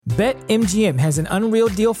BetMGM has an unreal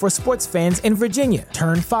deal for sports fans in Virginia.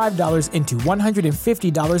 Turn $5 into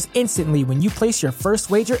 $150 instantly when you place your first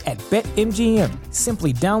wager at BetMGM.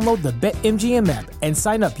 Simply download the BetMGM app and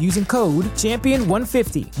sign up using code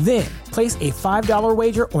Champion150. Then, place a $5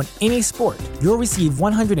 wager on any sport. You'll receive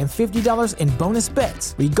 $150 in bonus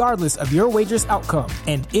bets, regardless of your wager's outcome.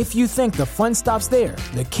 And if you think the fun stops there,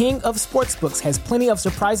 the King of Sportsbooks has plenty of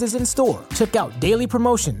surprises in store. Check out daily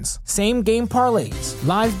promotions, same-game parlays,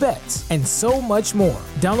 live bets, and so much more.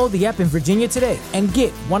 Download the app in Virginia today and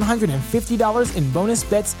get $150 in bonus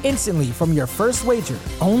bets instantly from your first wager.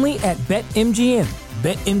 Only at BetMGM.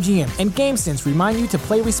 BetMGM and GameSense remind you to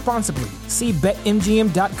play responsibly. See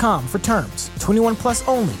BetMGM.com for terms. 21 plus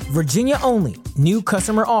only. Virginia only. New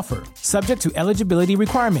customer offer. Subject to eligibility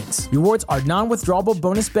requirements. Rewards are non-withdrawable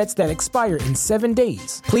bonus bets that expire in 7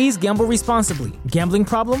 days. Please gamble responsibly. Gambling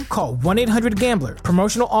problem? Call 1-800-GAMBLER.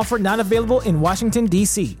 Promotional offer not available in Washington,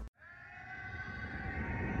 D.C.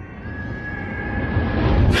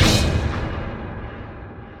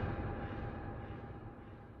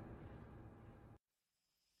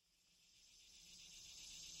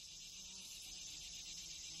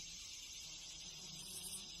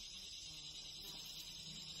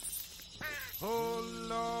 Oh,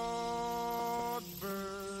 Lord,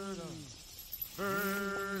 burden.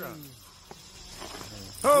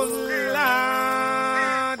 Oh, Lord,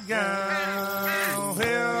 God,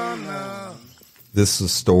 hell no. This is the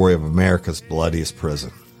story of America's bloodiest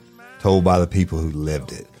prison, told by the people who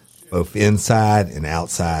lived it, both inside and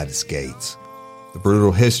outside its gates. The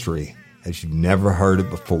brutal history as you've never heard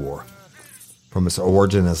it before, from its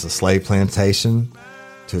origin as a slave plantation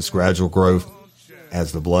to its gradual growth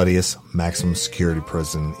as the bloodiest maximum security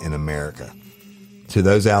prison in America. To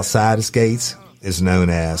those outside its gates, is known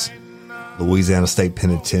as Louisiana State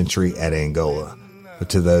Penitentiary at Angola, but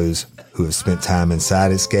to those who have spent time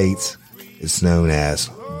inside its gates, it's known as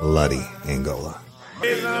Bloody Angola.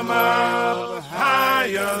 Raise 'em up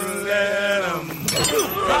higher, let 'em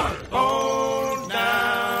drop on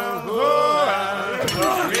down.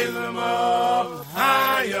 Oh, raise 'em up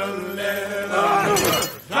higher, let 'em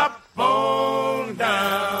drop on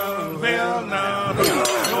down. Well, now,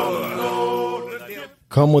 oh, Lord.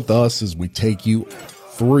 Come with us as we take you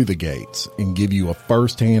through the gates and give you a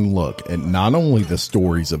first-hand look at not only the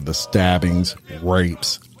stories of the stabbings,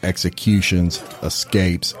 rapes, executions,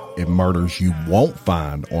 escapes, and murders you won't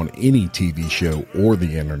find on any TV show or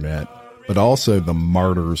the internet, but also the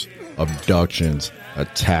murders, abductions,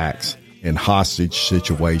 attacks, and hostage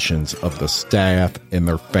situations of the staff and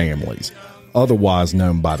their families, otherwise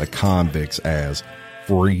known by the convicts as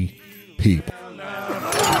free people.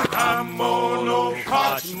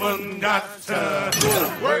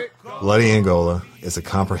 Bloody Angola is a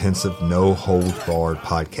comprehensive, no-holds-barred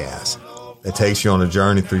podcast that takes you on a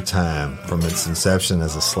journey through time from its inception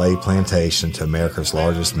as a slave plantation to America's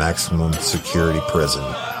largest maximum security prison,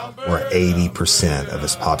 where 80% of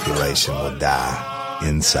its population will die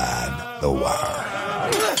inside the wire.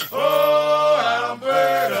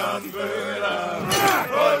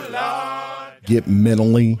 Get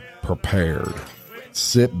mentally prepared.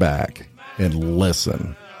 Sit back and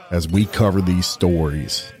listen as we cover these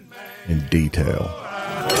stories in detail.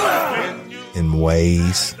 In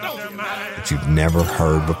ways that you've never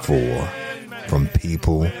heard before from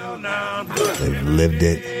people that lived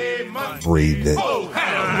it, breathed it,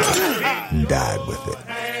 and died with it.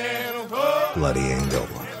 Bloody Angola.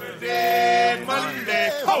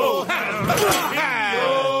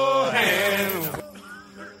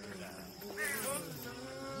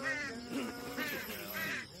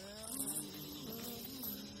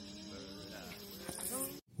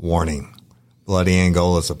 Warning. Bloody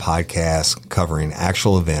Angola is a podcast covering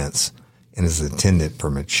actual events and is intended for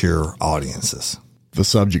mature audiences. The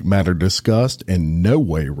subject matter discussed in no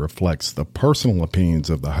way reflects the personal opinions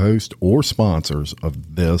of the host or sponsors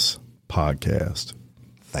of this podcast.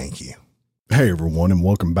 Thank you. Hey, everyone, and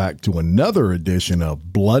welcome back to another edition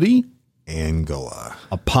of Bloody Angola,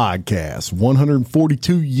 a podcast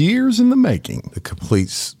 142 years in the making. The complete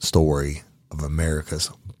story of America's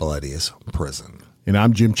bloodiest prison. And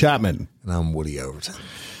I'm Jim Chapman. And I'm Woody Overton.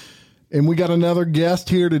 And we got another guest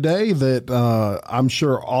here today that I'm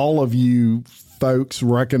sure all of you folks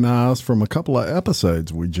recognize from a couple of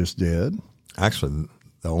episodes we just did. Actually,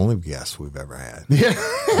 the only guest we've ever had. Yeah.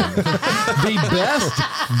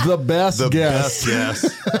 the best guest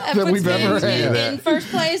that we've ever had. In first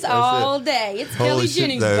place all day. It's Kelly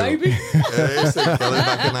Jennings, baby. Kelly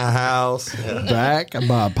back in the house. Yeah. Back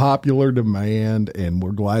by popular demand, and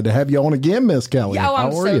we're glad to have you on again, Miss Kelly. Oh,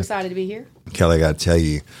 I'm so excited to be here. Kelly, I got to tell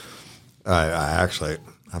you, I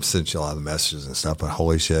I've sent you a lot of messages and stuff, but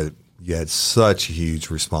holy shit, you had such a huge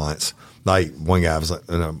response. Like one guy was like,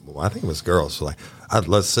 I think it was girls, was like,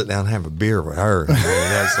 let's sit down and have a beer with her.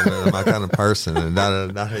 That's my kind of person. And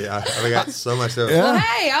I got so much. Well,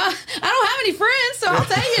 hey, I don't have any friends, so I'll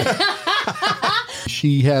tell you.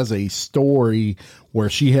 She has a story where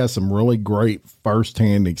she has some really great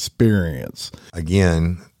firsthand experience.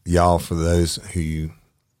 Again, y'all, for those who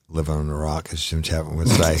live on the rock, as Jim Chapman would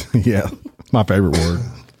say. Yeah, my favorite word.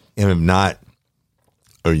 And if not,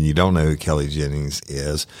 or you don't know who Kelly Jennings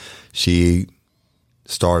is, she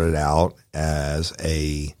started out as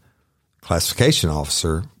a classification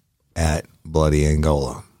officer at Bloody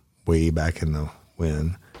Angola way back in the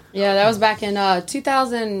when. Yeah, that was back in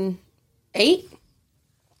 2008.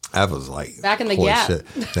 That was like back in the gap. Shit.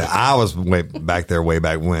 I was way back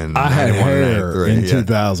when I had hair in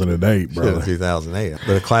 2008, bro. In 2008.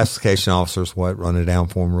 But a classification officer's what? Run it down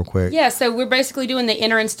for them real quick. Yeah, so we're basically doing the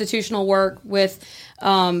interinstitutional work with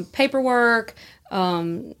paperwork,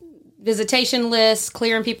 visitation lists,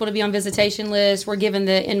 clearing people to be on visitation lists. We're giving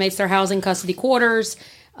the inmates their housing, custody, quarters.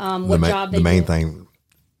 The main thing,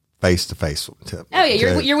 face to face. Oh yeah,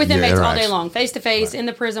 you're with inmates all day long, face to face in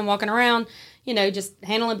the prison, walking around. Just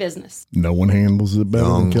handling business. No one handles it better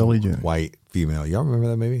than Kelly Jennings. White female. Y'all remember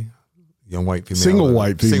that movie? Young white female. Single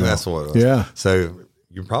white female. That's what it was. Yeah. So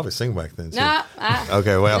you're probably single back then. Too. Nah.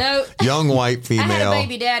 Okay. Well, no. Young white female. I had a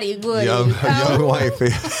baby daddy. Young white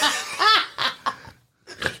female.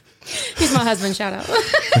 He's my husband. Shout out.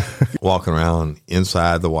 Walking around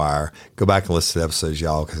inside the wire. Go back and listen to episodes,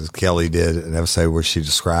 y'all, because Kelly did an episode where she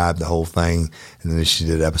described the whole thing, and then she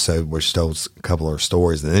did an episode where she told a couple of her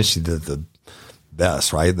stories, and then she did the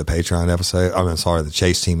best, right? The Patreon episode. The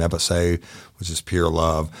Chase Team episode, which is pure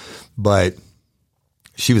love. But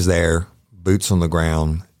she was there, boots on the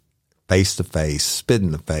ground, face to face, spit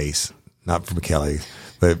in the face. Not from Kelly,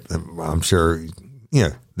 but I'm sure,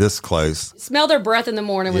 this close. Smell their breath in the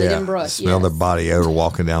morning when they didn't brush. Smell their body odor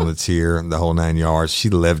walking down the tier and the whole 9 yards. She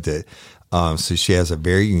lived it. So she has a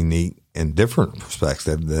very unique and different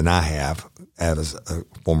perspective than I have as a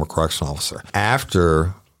former correctional officer.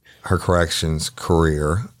 After her corrections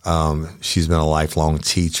career, she's been a lifelong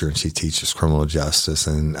teacher, and she teaches criminal justice.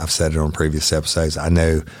 And I've said it on previous episodes. I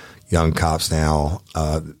know young cops now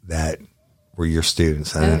that were your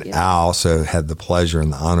students. And I also had the pleasure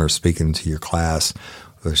and the honor of speaking to your class,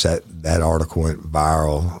 which that article went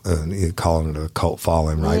viral, calling it a cult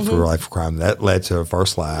following, right, for life crime. That led to her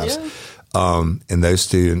first lives. Yeah. And those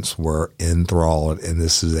students were enthralled, and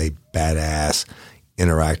this is a badass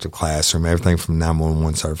interactive classroom, everything from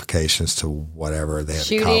 911 certifications to whatever. They have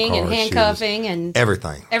shooting and handcuffing and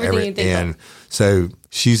everything. Everything you think and of. So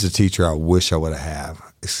she's a teacher I wish I would have,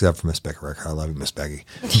 except for Miss Becky Ricker. I love you, Miss Becky.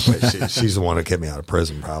 But she's the one that kept me out of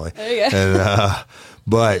prison, probably. And,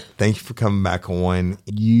 but thank you for coming back on.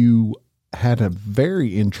 You had a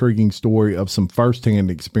very intriguing story of some firsthand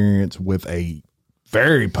experience with a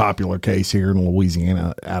very popular case here in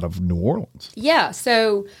Louisiana out of New Orleans. Yeah.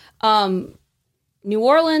 So, New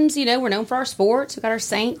Orleans, we're known for our sports. We've got our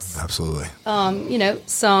Saints. Absolutely.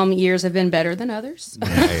 Some years have been better than others.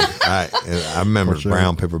 Hey, I remember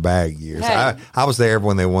brown paper bag years. Hey. I was there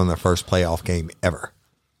when they won their first playoff game ever.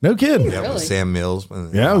 No kidding. Yeah, Really? with Sam Mills.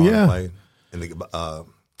 Yeah. Played, and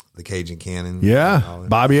the Cajun Cannon. Yeah.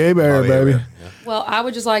 Bobby Hebert, baby. Yeah. Well, I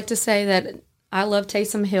would just like to say that I love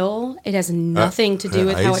Taysom Hill. It has nothing to do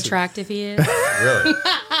with how attractive he is. Really?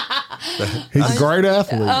 He's a great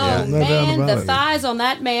athlete. Oh, no doubt man, about the it. thighs on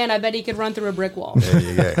that man, I bet he could run through a brick wall. There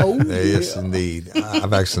you go. Oh, Yes, indeed.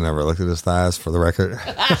 I've actually never looked at his thighs, for the record.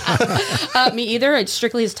 Me either. It's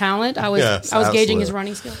strictly his talent. I was gauging his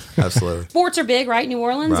running skills. Absolutely. Sports are big, right? New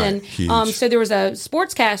Orleans. Right, And huge. so there was a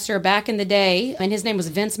sportscaster back in the day, and his name was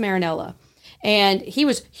Vince Marinello. And he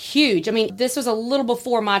was huge. I mean, this was a little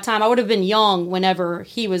before my time. I would have been young whenever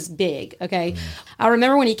he was big, okay? I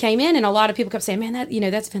remember when he came in, and a lot of people kept saying, man,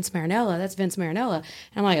 that's Vince Marinello. That's Vince Marinello. And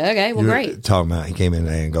I'm like, okay, well, great. Talking about he came in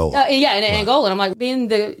Angola. In Angola. And I'm like, being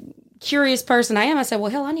the curious person I am, I said,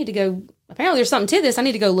 well, hell, I need to go. Apparently there's something to this. I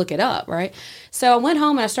need to go look it up, right? So I went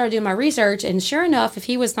home and I started doing my research, and sure enough, if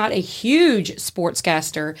he was not a huge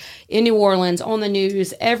sportscaster in New Orleans on the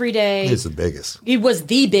news every day. He's the biggest. He was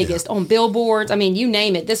the biggest on billboards. I mean, you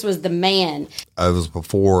name it. This was the man. It was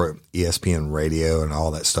before ESPN radio and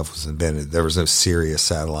all that stuff was invented. There was no Sirius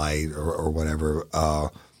satellite or whatever.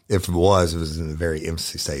 If it was in the very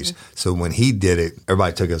infancy stage. So when he did it,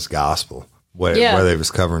 everybody took it as gospel. Whether he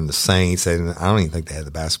was covering the Saints, and I don't even think they had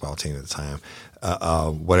the basketball team at the time.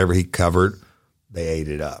 Whatever he covered they ate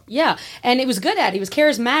it up. Yeah, and it was good at it. He was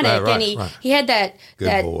charismatic, and he had that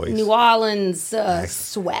voice. New Orleans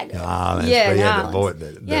swagger. And he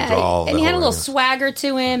had a little swagger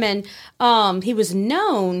to him, and he was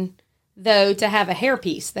known though to have a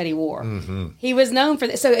hairpiece that he wore. Mm-hmm. He was known for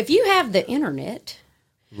that. So if you have the internet,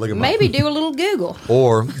 maybe do a little Google.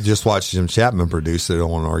 Or just watch Jim Chapman produce it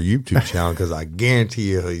on our YouTube channel, because I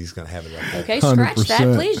guarantee you he's going to have it up there. Okay, scratch 100%.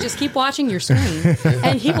 That. Please just keep watching your screen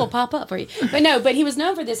and he will pop up for you. But he was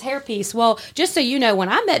known for this hairpiece. Well, just so you know, when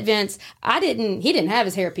I met Vince, he didn't have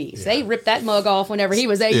his hairpiece. Yeah. They ripped that mug off whenever he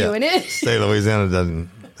was doing it. State of Louisiana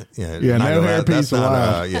doesn't. No hairpiece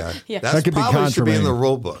allowed. That could probably should be in the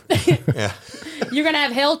rule book. Yeah. You're going to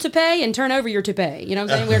have hell to pay and turn over your toupee. You know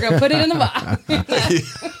what I'm saying? We're going to put it in the box.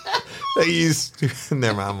 They used to.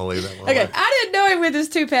 Never mind, I'm going to leave that one. Okay, away. I didn't know him with his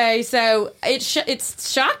toupee, so it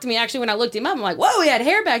shocked me actually when I looked him up. I'm like, whoa, he had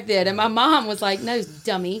hair back then. And my mom was like, no,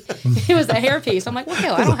 dummy. It was a hairpiece. I'm like, well,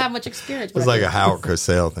 hell, I don't have much experience with it. It was like a Howard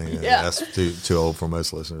Cosell thing. Yeah. That's too old for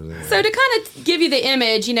most listeners. Anyway. So to kind of give you the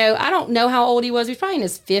image, I don't know how old he was. He was probably in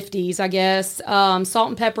his 50s, I guess. Salt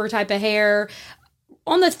and pepper type of hair.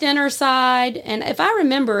 On the thinner side, and if I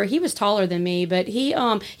remember, he was taller than me, but he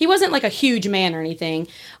wasn't like a huge man or anything.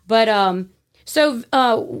 But so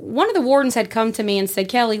one of the wardens had come to me and said,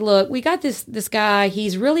 Kelly, look, we got this guy.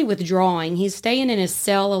 He's really withdrawing. He's staying in his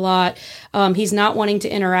cell a lot. He's not wanting to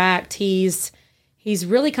interact. He's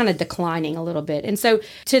really kind of declining a little bit. And so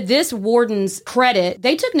to this warden's credit,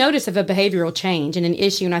 they took notice of a behavioral change and an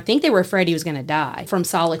issue, and I think they were afraid he was going to die from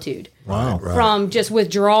solitude. Wow. Right. From just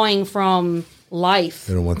withdrawing from life.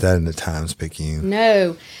 They don't want that in the Times-Picayune.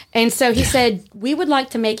 No. And so he said, we would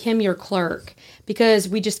like to make him your clerk because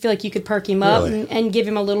we just feel like you could perk him up and give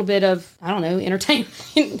him a little bit of, I don't know,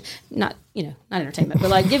 entertainment. not entertainment, but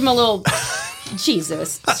like give him a little,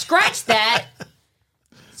 Jesus, scratch that.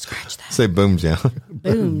 Scratch that. Say boom, Jim.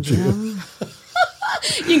 Boom, Jim.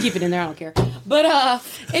 You can keep it in there, I don't care. But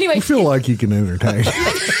anyway. I feel like you can entertain.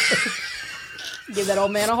 Give that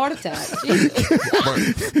old man a heart attack.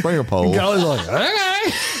 Bring a pole. Kelly's like,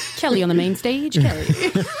 okay. Kelly on the main stage. Kelly.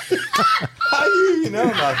 How do you know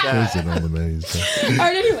about that? On the main stage. All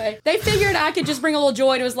right, anyway. They figured I could just bring a little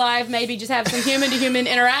joy to his life, maybe just have some human-to-human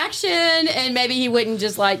interaction, and maybe he wouldn't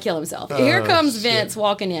just, kill himself. Here comes Vince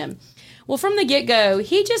walking in. Well, from the get-go,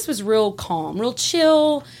 he just was real calm, real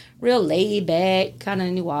chill, real laid back, kind of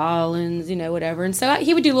New Orleans, whatever. And so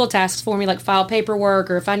he would do little tasks for me, like file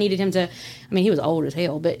paperwork, or if I needed him to, he was old as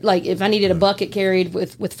hell, but if I needed a bucket carried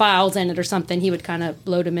with files in it or something, he would kind of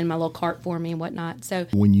load them in my little cart for me and whatnot. So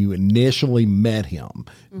when you initially met him,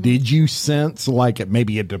 did you sense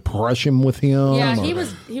maybe a depression with him? Yeah, he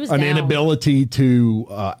was an down. Inability to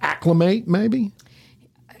acclimate, maybe?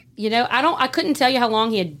 I couldn't tell you how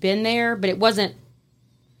long he had been there, but it wasn't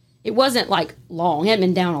like long. He hadn't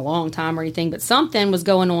been down a long time or anything, but something was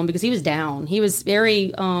going on because he was down. He was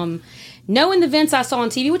very, knowing the Vince I saw on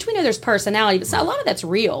TV, which we know there's personality, but a lot of that's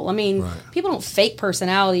real. People don't fake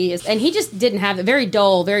personality. And he just didn't have it. Very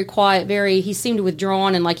dull, very quiet, he seemed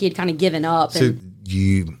withdrawn and like he had kind of given up. So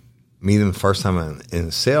you meet him the first time in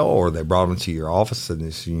a cell, or they brought him to your office and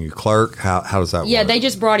this your clerk? How does that work? Yeah, they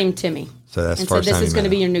just brought him to me. So that's and the first said, time this is going to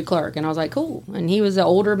be your new clerk. And I was like, cool. And he was an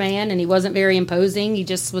older man, and he wasn't very imposing. He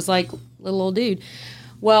just was like a little old dude.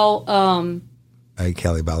 Well, hey,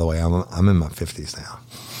 Kelly, by the way, I'm in my 50s now.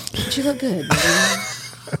 But you look good, buddy.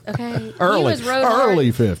 Okay. Early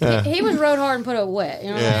 50s. He was rode hard and put up wet.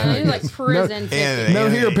 You know what I mean? He was like prison 50s. No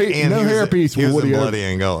hairpiece. He was in bloody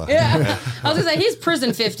Angola. Yeah. I was going to say, he's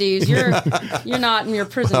prison 50s. You're not in your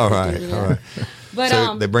prison 50s. All right. But,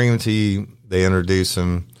 so they bring him to you. They introduce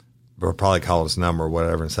him. Or probably call his number or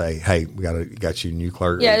whatever and say, hey, we got you a new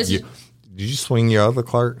clerk. Yeah, did you swing your other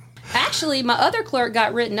clerk? Actually, my other clerk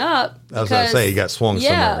got wrritten up. I was going to say, he got swung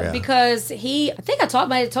somewhere. Yeah, because I think I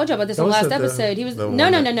told you about this on the last episode. He was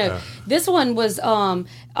no. This one was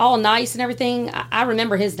all nice and everything. I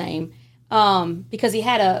remember his name because he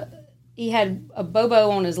had a bobo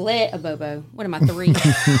on his leg. A bobo. What am I, 3?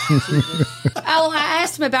 I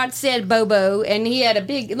asked him about said bobo, and he had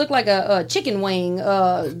it looked like a chicken wing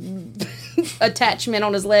attachment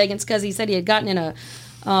on his leg. And it's because he said he had gotten in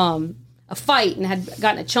a fight and had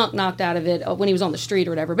gotten a chunk knocked out of it when he was on the street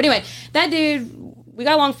or whatever. But anyway, that dude, we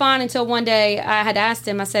got along fine until one day I had asked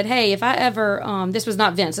him, I said, hey, if I ever, this was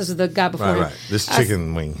not Vince, this was the guy before him. Right. This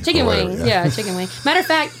chicken wing. Chicken wing, yeah, chicken wing. Matter of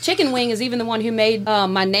fact, chicken wing is even the one who made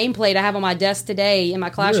my nameplate I have on my desk today in my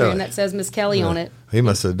classroom that says Miss Kelly on it. He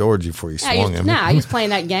must have adored you before you swung him. He was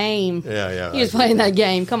playing that game. Yeah. He was playing that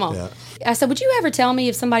game. Come on. Yeah. I said, would you ever tell me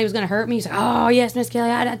if somebody was going to hurt me? He's like, oh, yes, Miss Kelly,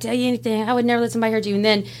 I'd not tell you anything. I would never let somebody hurt you. And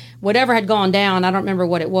then whatever had gone down, I don't remember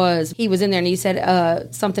what it was. He was in there and he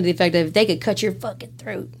said something to the effect of, they could cut your fucking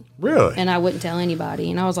throat. Really? And I wouldn't tell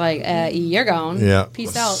anybody. And I was like, you're gone. Yeah.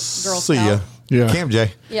 Peace out, Girl See Scout. ya. Yeah. Camp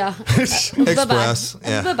J. Yeah. Express. Bye-bye.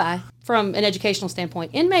 Yeah. Bye-bye. From an educational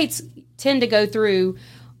standpoint, inmates tend to go through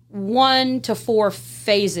 1 to 4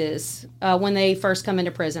 phases when they first come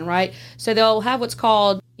into prison, right? So they'll have what's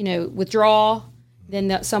called, withdrawal.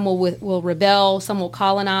 Then some will rebel, some will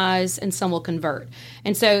colonize, and some will convert.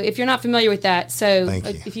 And so, if you're not familiar with that,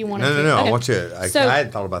 if you want to, no, okay. I want you. I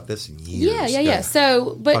hadn't thought about this in years. Yeah.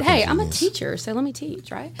 So, but Fucking hey, I'm a genius. teacher, so let me teach,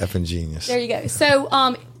 right? Effing genius. There you go.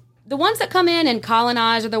 So, the ones that come in and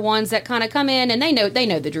colonize are the ones that kind of come in and they know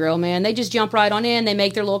the drill, man. They just jump right on in. They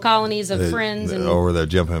make their little colonies of friends, or they're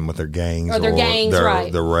jumping with their gangs, or their gangs, right?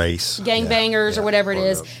 The race, gangbangers, or whatever it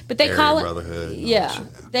is. But they call it brotherhood.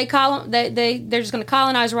 They call them. They're just going to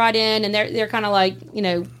colonize right in, and they're kind of like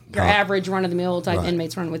your average run of the mill type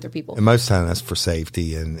inmates running with their people. And most of the time that's for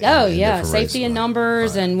safety and safety in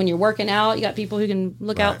numbers, and when you're working out, you got people who can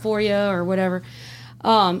look out for you or whatever.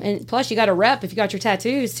 And plus you got to rep if you got your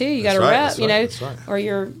tattoos too. You got to rep, that's right. or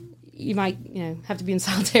you might have to be in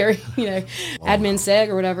solitary, admin seg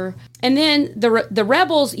or whatever. And then the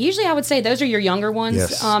rebels, usually I would say those are your younger ones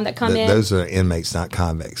that come in. Those are inmates, not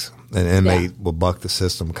convicts. An inmate will buck the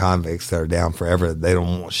system. Convicts that are down forever, they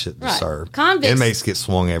don't want shit to serve. Inmates get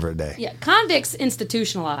swung every day. Yeah, convicts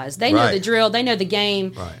institutionalized. They know the drill. They know the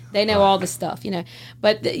game. Right. They know all the stuff,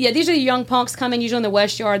 But these are the young punks coming, usually in the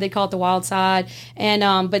West Yard. They call it the Wild Side.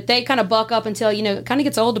 And but they kind of buck up until, it kind of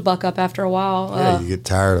gets old to buck up after a while. You get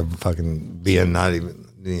tired of fucking being not even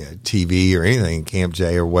TV or anything, Camp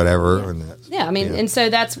J or whatever. Yeah, and so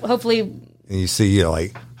that's hopefully. And you see,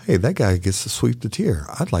 like, hey, that guy gets to sweep the tier.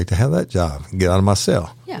 I'd like to have that job and get out of my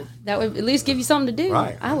cell. Yeah, that would at least give you something to do.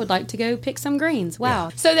 Right. I would like to go pick some greens. Wow.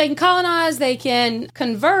 Yeah. So they can colonize, they can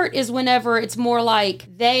convert is whenever it's more like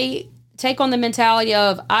they take on the mentality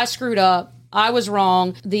of, I screwed up, I was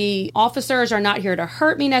wrong. The officers are not here to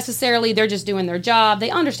hurt me necessarily. They're just doing their job. They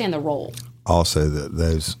understand the role. Also,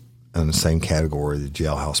 those in the same category, the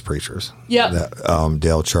jailhouse preachers. Yeah.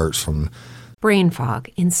 Dale Church from... Brain fog,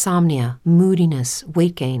 insomnia, moodiness,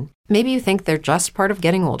 weight gain. Maybe you think they're just part of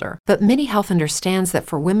getting older, but MIDI Health understands that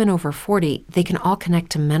for women over 40, they can all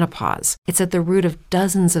connect to menopause. It's at the root of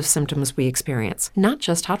dozens of symptoms we experience, not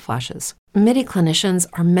just hot flashes. MIDI clinicians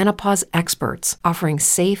are menopause experts, offering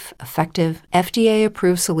safe, effective,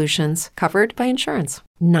 FDA-approved solutions covered by insurance.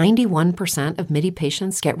 91% of MIDI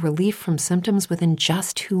patients get relief from symptoms within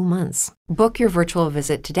just 2 months. Book your virtual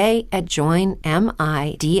visit today at joinmidi.com.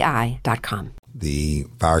 The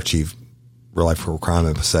fire chief, Real Life Real Crime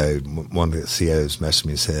episode, one of the COs messaged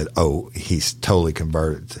me and said, he's totally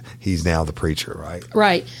converted. He's now the preacher, right?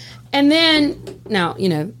 Right. And then, now,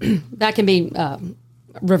 that can be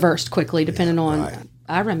reversed quickly depending on, right.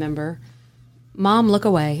 I remember, Mom, look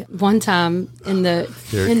away. One time in the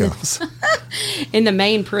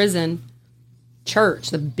main prison church,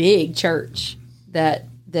 the big church, that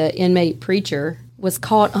the inmate preacher was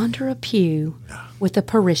caught under a pew with a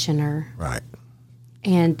parishioner. Right.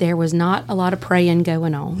 And there was not a lot of praying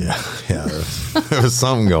going on. Yeah, there was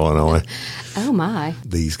something going on. Oh, my.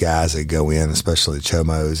 These guys that go in, especially the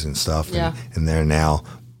chomos and stuff, and they're now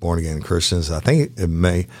born-again Christians, I think in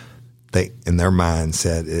their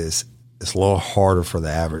mindset is it's a little harder for the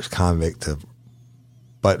average convict to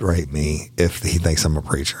butt rape me if he thinks I'm a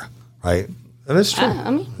preacher, right? And it's true.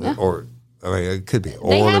 It could be.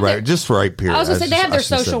 Just rape, period. I was going to say, they have their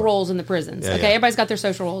social roles in the prisons. Yeah, everybody's got their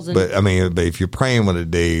social roles. But if you're praying with a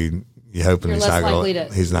dude, you're hoping he's not going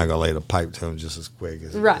to lay the pipe to him just as quick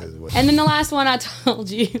as right. And then the last one I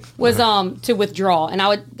told you was to withdraw. And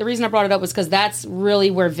the reason I brought it up was because that's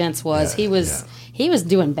really where Vince was. He was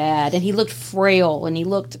doing bad, and he looked frail, and he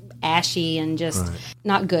looked ashy and just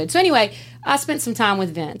not good. So anyway, I spent some time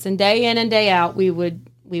with Vince, and day in and day out,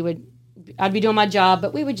 I'd be doing my job,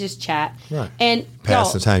 but we would just chat. Right. And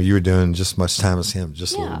pass the time. You were doing just as much time as him,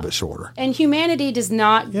 just a little bit shorter. And humanity does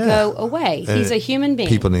not go away. And he's a human being.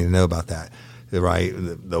 People need to know about that, right?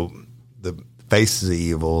 The faces of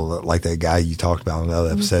evil, like that guy you talked about in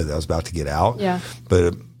another episode that was about to get out. Yeah.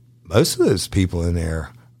 But most of those people in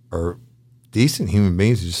there are decent human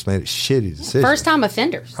beings who just made a shitty decision. First-time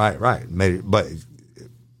offenders. Right. Made it, but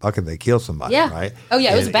fucking they killed somebody, right? Oh,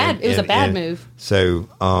 yeah, it was bad. It was a bad move. So,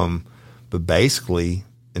 but basically,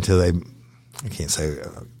 until I can't say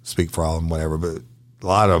speak for all of them, whatever, but a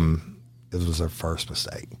lot of them, it was their first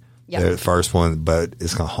mistake. Yep. The first one, but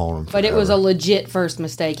it's going to haunt them But it was a legit first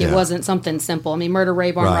mistake. It wasn't something simple. I mean, murder,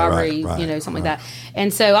 rape, armed robbery, something like that.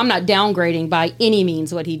 And so I'm not downgrading by any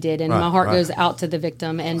means what he did, and my heart goes out to the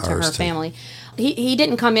victim and to her family. He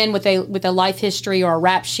didn't come in with a life history or a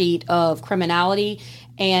rap sheet of criminality.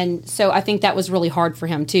 And so I think that was really hard for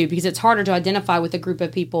him, too, because it's harder to identify with a group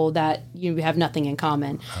of people that you have nothing in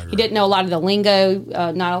common. He didn't know a lot of the lingo,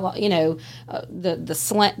 not a lot,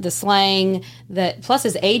 the slang, plus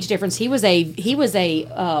his age difference. He was a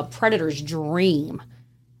predator's dream,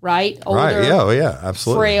 right? Older,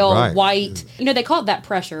 absolutely. Frail, white. They call it that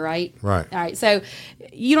pressure, right? Right. All right. So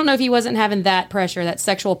you don't know if he wasn't having that pressure, that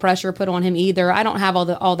sexual pressure put on him either. I don't have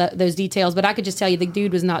those details, but I could just tell you the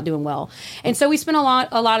dude was not doing well. And so we spent a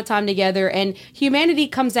lot of time together, and humanity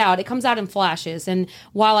comes out. It comes out in flashes. And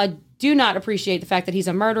while I do not appreciate the fact that he's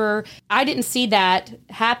a murderer, I didn't see that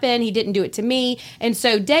happen. He didn't do it to me. And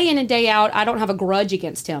so day in and day out, I don't have a grudge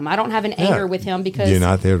against him. I don't have an anger with him because you're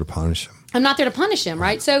not there to punish him. I'm not there to punish him,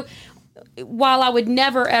 right? So while I would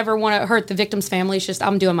never, ever want to hurt the victim's family, it's just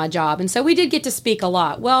I'm doing my job. And so we did get to speak a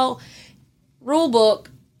lot. Well, rule book,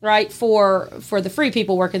 right, for the free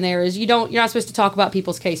people working there is you're not supposed to talk about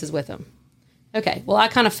people's cases with them. Okay, well, I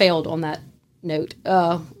kind of failed on that note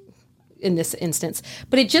in this instance.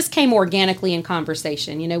 But it just came organically in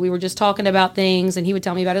conversation. We were just talking about things, and he would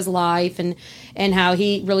tell me about his life and how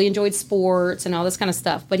he really enjoyed sports and all this kind of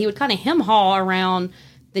stuff. But he would kind of hem-haw around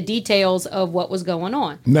the details of what was going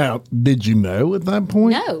on. Now, did you know at that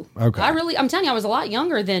point? No. Okay. I'm telling you, I was a lot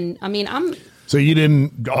younger than, So you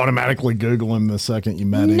didn't automatically Google him the second you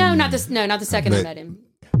met him? No, not the second I met him.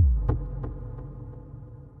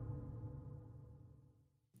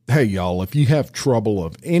 Hey, y'all, if you have trouble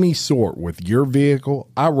of any sort with your vehicle,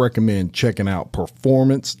 I recommend checking out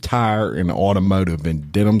Performance Tire and Automotive in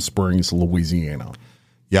Denham Springs, Louisiana.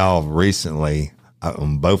 Y'all, recently,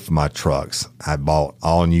 on both of my trucks, I bought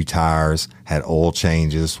all new tires, had oil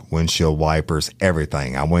changes, windshield wipers,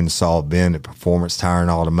 everything. I went and saw Ben at Performance Tire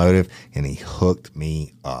and Automotive, and he hooked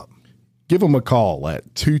me up. Give him a call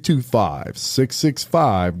at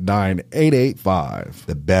 225-665-9885.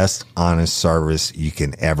 The best honest service you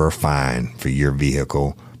can ever find for your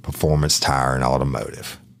vehicle, Performance Tire and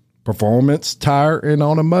Automotive.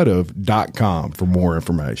 PerformanceTireandAutomotive.com for more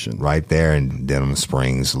information. Right there in Denham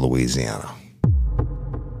Springs, Louisiana.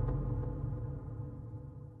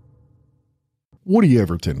 Woody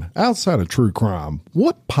Everton, outside of true crime,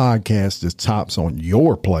 what podcast is tops on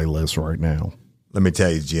your playlist right now? Let me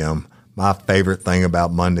tell you, Jim, my favorite thing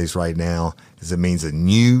about Mondays right now is it means a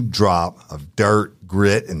new drop of dirt,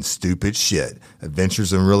 grit, and stupid shit.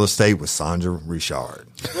 Adventures in Real Estate with Sandra Richard.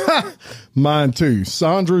 Mine too.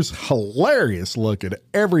 Sandra's hilarious look at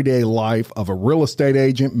everyday life of a real estate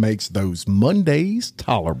agent makes those Mondays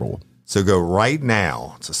tolerable. So go right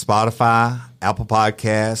now to Spotify, Apple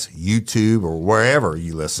Podcasts, YouTube, or wherever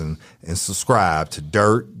you listen and subscribe to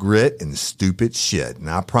Dirt, Grit, and Stupid Shit. And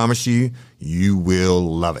I promise you, you will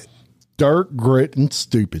love it. Dirt, Grit, and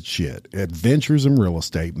Stupid Shit. Adventures in Real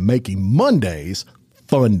Estate, making Mondays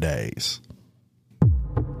fun days.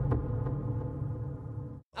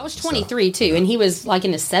 I was 23 too, and he was like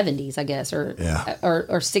in his 70s, I guess, or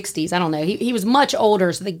 60s. I don't know. He was much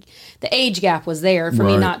older, so the age gap was there for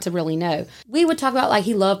me not to really know. We would talk about like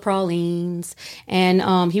he loved pralines, and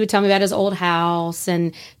he would tell me about his old house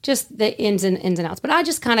and just the ins and outs. But I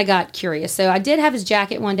just kind of got curious, so I did have his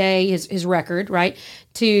jacket one day, his record, right,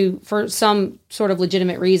 for some sort of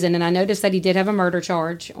legitimate reason, and I noticed that he did have a murder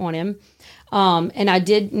charge on him, and I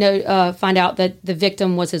did find out that the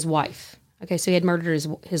victim was his wife. Okay, so he had murdered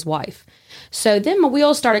his wife. So then my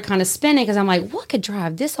wheels started kind of spinning because I'm like, what could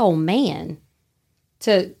drive this old man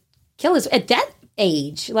to kill at that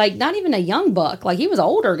age? Like, not even a young buck. Like, he was an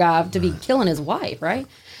older guy to be killing his wife, right?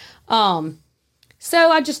 So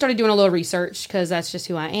I just started doing a little research because that's just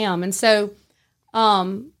who I am. And so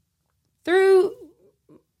through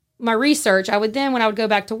my research, I would then, when I would go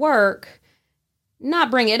back to work,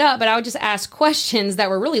 not bring it up, but I would just ask questions that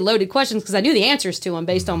were really loaded questions because I knew the answers to them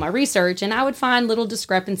based on my research, and I would find little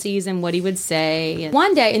discrepancies in what he would say. And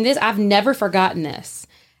one day, and this, I've never forgotten this,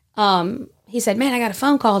 he said, "Man, I got a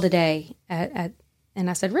phone call today." And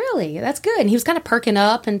I said, "Really? That's good." And he was kind of perking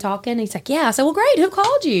up and talking. And he's like, "Yeah." I said, "Well, great. Who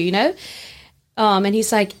called you?" And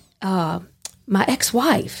he's like, "My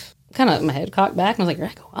ex-wife." Kind of my head cocked back, and I was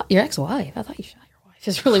like, "Your ex-wife? I thought you shot your wife."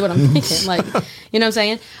 Is really what I'm thinking. Like, you know what I'm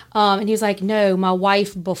saying? And he was like, "No, my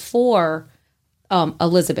wife before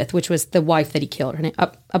Elizabeth, which was the wife that he killed. Her name,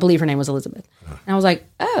 I believe her name was Elizabeth." And I was like,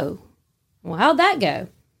 "Oh, well, how'd that go?"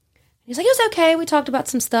 He's like, it was okay. We talked about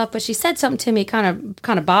some stuff, but she said something to me kind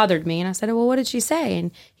of bothered me. And I said, well, what did she say?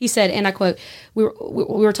 And he said, and I quote, we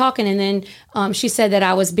were talking, and then she said that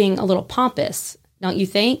I was being a little pompous, don't you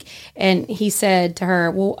think? And he said to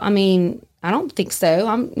her, well, I mean, I don't think so.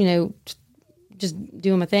 I'm, just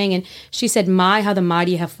doing my thing. And she said, how the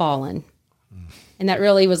mighty have fallen. And that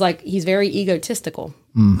really was like, he's very egotistical.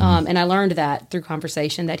 Mm-hmm. And I learned that through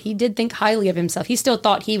conversation, that he did think highly of himself. He still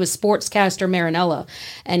thought he was sportscaster Marinello,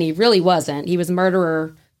 and he really wasn't. He was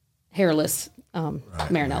murderer, hairless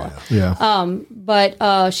Marinello. Yeah.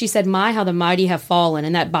 But she said, how the mighty have fallen.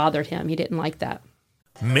 And that bothered him. He didn't like that.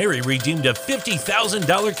 Mary redeemed a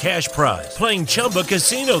 $50,000 cash prize playing Chumba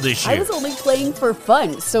Casino this year. I was only playing for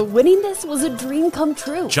fun, so winning this was a dream come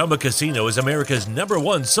true. Chumba Casino is America's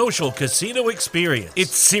 #1 social casino experience.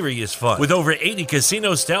 It's serious fun. With over 80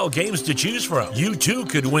 casino-style games to choose from, you too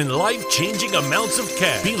could win life-changing amounts of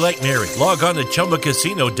cash. Be like Mary. Log on to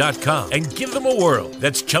ChumbaCasino.com and give them a whirl.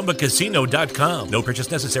 That's ChumbaCasino.com. No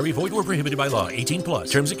purchase necessary. Void or prohibited by law.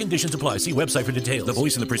 18+. Terms and conditions apply. See website for details. The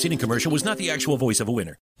voice in the preceding commercial was not the actual voice of a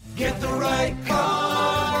winner. Get the right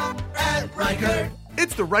car at Reichert.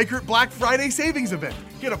 It's the Reichert Black Friday Savings Event.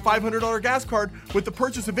 Get a $500 gas card with the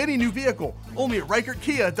purchase of any new vehicle, only at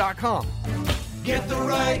ReichertKia.com. Get the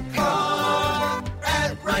right car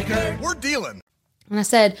at Reichert. We're dealing. And I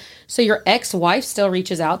said, so your ex-wife still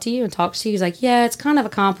reaches out to you and talks to you? He's like, yeah, it's kind of a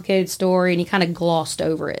complicated story. And he kind of glossed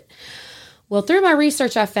over it. Well, through my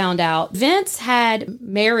research, I found out Vince had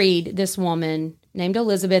married this woman named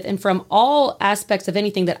Elizabeth, and from all aspects of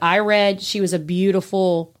anything that I read, she was a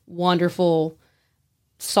beautiful, wonderful,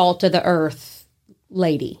 salt of the earth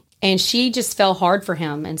lady. And she just fell hard for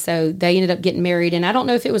him, and so they ended up getting married. And I don't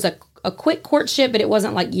know if it was a quick courtship, but it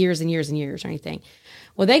wasn't like years and years and years or anything.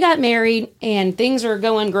 Well, they got married, and things are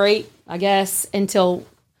going great, I guess, until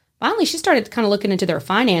finally she started kind of looking into their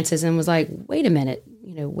finances and was like, wait a minute,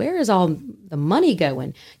 where is all the money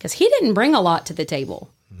going? Because he didn't bring a lot to the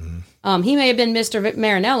table. He may have been Mr.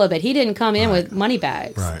 Marinello, but he didn't come in with money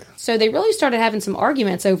bags. Right. So they really started having some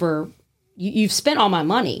arguments over, you've spent all my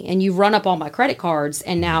money and you've run up all my credit cards,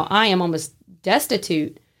 and now I am almost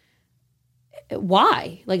destitute.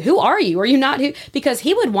 Why? Like, who are you? Are you not who? Because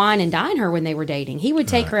he would wine and dine her when they were dating. He would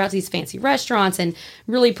take her out to these fancy restaurants and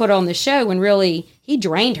really put on the show, when really he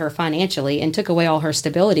drained her financially and took away all her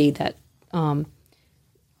stability that,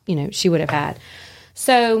 she would have had.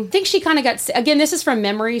 So I think she kind of got, again, this is from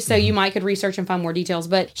memory, so you might could research and find more details,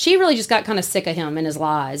 but she really just got kind of sick of him and his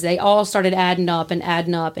lies. They all started adding up,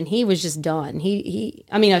 and he was just done. She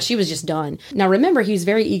was just done. Now remember, he was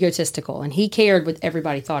very egotistical, and he cared what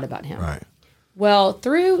everybody thought about him. Right. Well,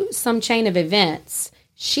 through some chain of events,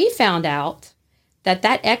 she found out that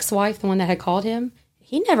ex-wife, the one that had called him,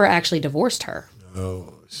 he never actually divorced her.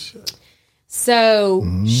 Oh, shit.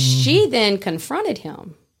 So she then confronted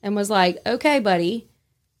him and was like, okay, buddy,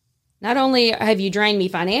 not only have you drained me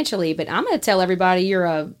financially, but I'm going to tell everybody you're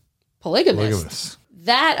a polygamist.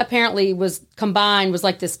 That apparently was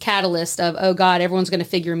like this catalyst of, oh God, everyone's going to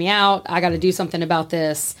figure me out. I got to do something about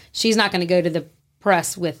this. She's not going to go to the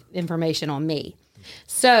press with information on me.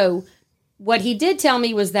 So what he did tell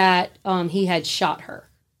me was that he had shot her.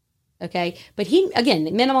 Okay. But he, again,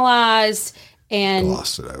 minimalized and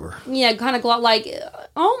glossed it over. Yeah, kind of like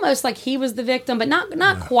almost like he was the victim, but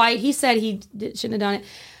not quite. He said he shouldn't have done it.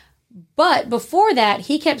 But before that,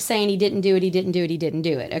 he kept saying he didn't do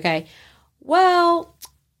it. Okay. Well,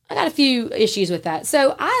 I got a few issues with that.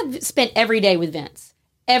 So I've spent every day with Vince.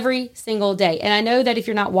 Every single day. And I know that if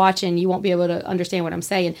you're not watching, you won't be able to understand what I'm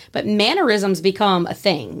saying. But mannerisms become a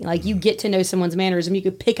thing. Like, you get to know someone's mannerism. You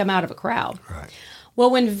could pick them out of a crowd. Right. Well,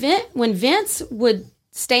 when Vince would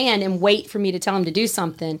stand and wait for me to tell him to do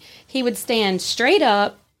something, he would stand straight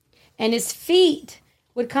up, and his feet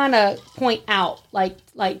would kind of point out, like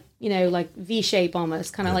V shape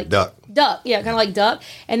almost, kind of like duck. Yeah, kind of like duck.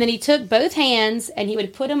 And then he took both hands and he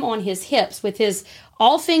would put them on his hips with his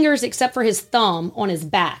all fingers except for his thumb on his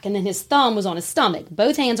back, and then his thumb was on his stomach,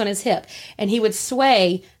 both hands on his hip, and he would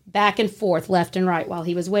sway back and forth, left and right, while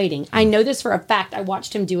he was waiting. I know this for a fact. I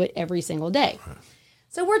watched him do it every single day.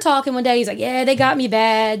 So we're talking one day. He's like, yeah, they got me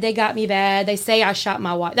bad. They say I shot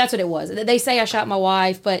my wife. That's what it was. They say I shot my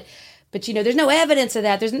wife, but there's no evidence of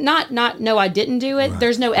that. There's not no, I didn't do it.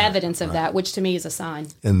 There's no evidence of that, which to me is a sign.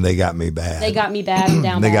 And they got me bad. They got me bad and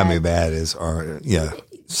down they bad. got me bad is,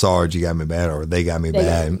 Sarge, you got me bad, or they got me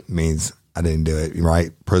bad means I didn't do it,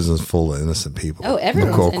 right? Prison's full of innocent people. Oh,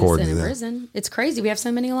 everyone's innocent in prison. It's crazy. We have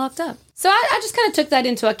so many locked up. So I just kind of took that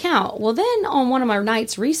into account. Well, then on one of my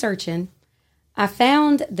nights researching, I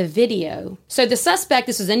found the video. So the suspect,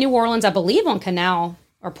 this was in New Orleans, I believe on Canal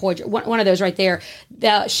or poetry, one of those right there.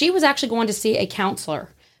 She was actually going to see a counselor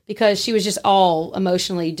because she was just all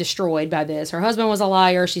emotionally destroyed by this. Her husband was a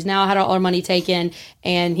liar. She's now had all her money taken,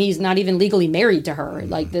 and he's not even legally married to her.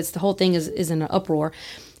 Like this, the whole thing is in an uproar.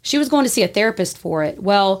 She was going to see a therapist for it.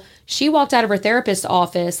 Well, she walked out of her therapist's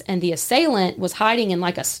office, and the assailant was hiding in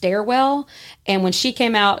like a stairwell. And when she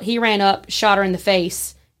came out, he ran up, shot her in the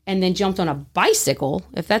face, and then jumped on a bicycle,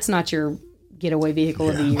 if that's not your getaway vehicle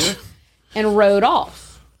of the year, and rode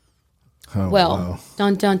off. Oh, well, wow.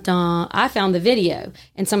 dun, dun, dun. I found the video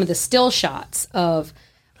and some of the still shots of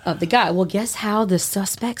the guy. Well, guess how the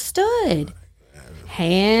suspect stood?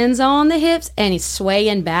 Hands on the hips, and he's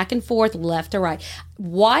swaying back and forth, left to right.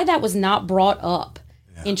 Why that was not brought up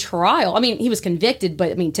in trial? I mean, he was convicted, but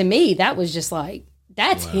I mean, to me, that was just like,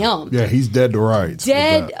 that's him. Yeah, he's dead to rights.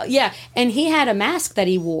 Dead, yeah. And he had a mask that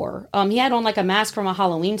he wore. He had on like a mask from a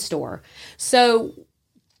Halloween store. So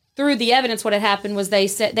through the evidence, what had happened was they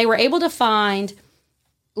said they were able to find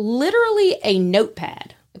literally a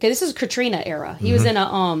notepad. Okay, this is Katrina era. He was in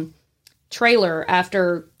a trailer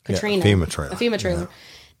after Katrina. FEMA trailer. A FEMA trailer. Yeah.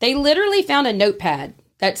 They literally found a notepad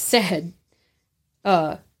that said,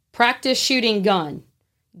 practice shooting gun,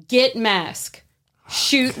 get mask,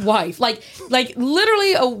 shoot wife. Like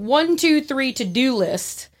literally a 1, 2, 3 to-do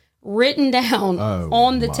list written down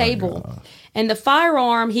on the table. God. And the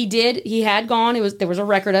firearm he had gone, there was a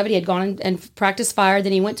record of it. He had gone and practiced fire.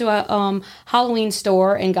 Then he went to a Halloween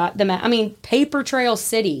store and got Paper Trail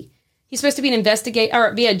City. He's supposed to be an investigator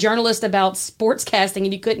or be a journalist about sportscasting,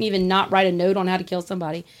 and you couldn't even not write a note on how to kill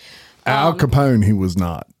somebody. Al Capone, he was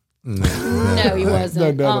not. No, he wasn't.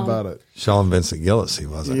 No doubt about it. Sean Vincent Gillis, he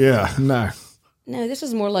wasn't. Yeah, no. No, this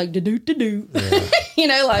is more like do.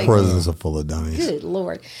 Yeah. Like prisons are full of dummies. Good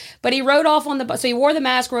Lord. But he rode off so he wore the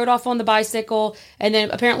mask, rode off on the bicycle, and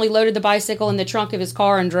then apparently loaded the bicycle in the trunk of his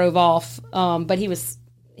car and drove off. But he was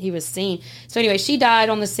seen. So anyway, she died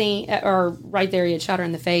on the scene, or right there. He had shot her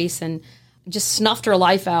in the face and just snuffed her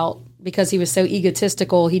life out because he was so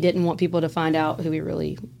egotistical. He didn't want people to find out who he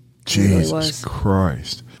really Jesus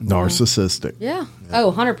Christ. Narcissistic. Yeah.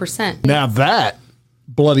 Oh, 100%. Now that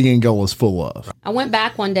Bloody Angola is full of. I went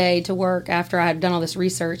back one day to work after I had done all this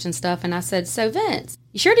research and stuff, and I said, so Vince,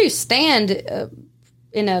 you sure do stand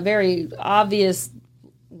in a very obvious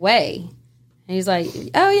way. And he's like,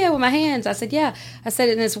 oh, yeah, with my hands. I said, yeah. I said,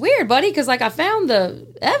 and it's weird, buddy, because like I found the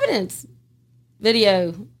evidence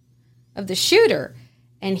video of the shooter.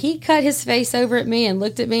 And he cut his face over at me and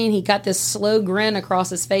looked at me, and he got this slow grin across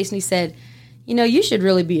his face, and he said, you should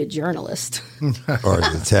really be a journalist. Or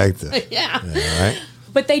a detective. Yeah. Right?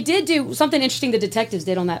 But they did do something interesting the detectives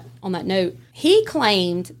did on that note. He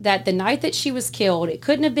claimed that the night that she was killed, it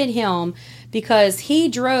couldn't have been him because he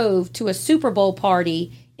drove to a Super Bowl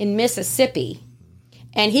party in Mississippi.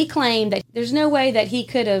 And he claimed that there's no way that he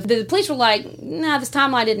could have. The police were like, nah, this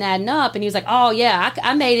timeline didn't add up. And he was like, oh, yeah,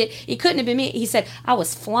 I made it. It couldn't have been me. He said, I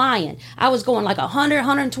was flying. I was going like 100,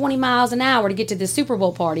 120 miles an hour to get to this Super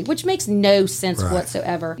Bowl party, which makes no sense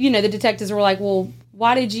whatsoever. The detectives were like, well,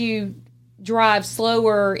 why did you drive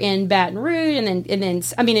slower in Baton Rouge and then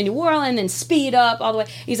in New Orleans and then speed up all the way?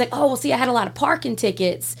 He's like, oh, well, see, I had a lot of parking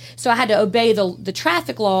tickets, so I had to obey the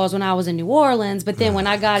traffic laws when I was in New Orleans, but then when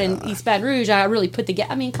I got in East Baton Rouge, I really put the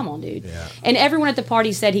come on, dude. Yeah. And everyone at the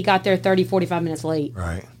party said he got there 30, 45 minutes late.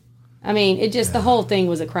 Right. It just, the whole thing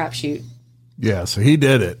was a crapshoot. Yeah, so he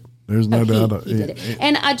did it. There's no doubt. He did it.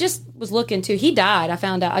 And I just was looking too. He died. I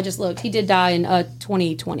found out. I just looked. He did die in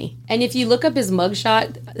 2020. And if you look up his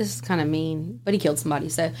mugshot, this is kind of mean, but he killed somebody.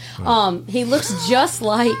 So he looks just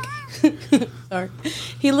like. Sorry,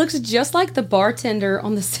 he looks just like the bartender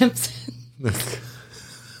on The Simpsons.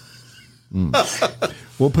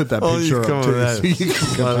 We'll put that picture up too, so you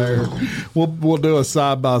can compare. We'll do a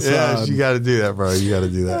side by side. Yes, you got to do that, bro. You got to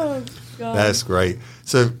do that. Oh, God. That's great.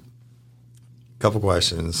 So, couple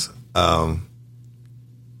questions. What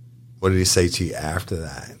did he say to you after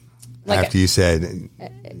that? After you said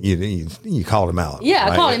you called him out. Yeah,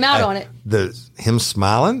 right? I called him out on it. Him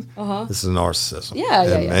smiling. Uh-huh. This is narcissism.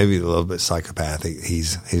 Yeah. Maybe a little bit psychopathic.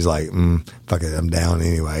 He's like, fuck it, I'm down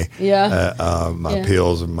anyway. Yeah. My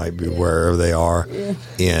pills might be wherever they are.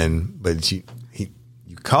 Yeah. But you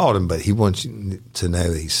called him, but he wants you to know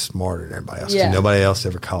that he's smarter than everybody else. Yeah. Nobody else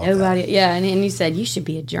ever called him. Yeah, and he said, you should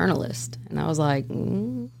be a journalist. And I was like,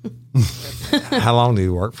 How long did he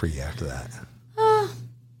work for you after that?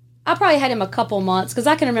 I probably had him a couple months because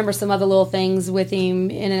I can remember some other little things with him,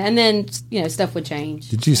 and then stuff would change.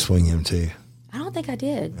 Did you swing him too? I don't think I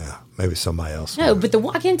did. Yeah, maybe somebody else. No, but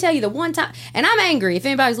I can tell you the one time, and I'm angry if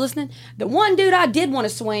anybody's listening. The one dude I did want to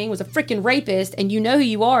swing was a freaking rapist, and you know who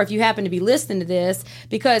you are if you happen to be listening to this,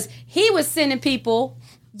 because he was sending people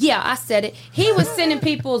Yeah, I said it. He was sending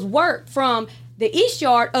people's work from the East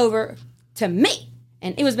Yard over to me.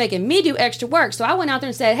 And it was making me do extra work. So I went out there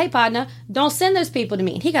and said, hey, partner, don't send those people to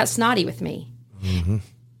me. And he got snotty with me. Mm-hmm.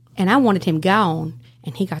 And I wanted him gone,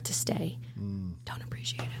 and he got to stay. Don't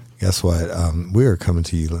appreciate it. Guess what? We are coming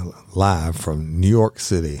to you live from New York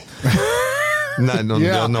City. Not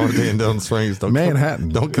North Springs. Manhattan.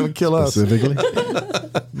 Don't come kill us. Specifically.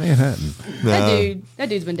 Manhattan. That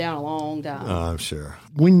dude's been down a long time. I'm sure.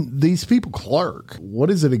 When these people clerk, what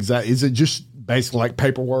is it exactly? Is it just basically like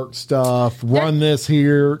paperwork stuff, run this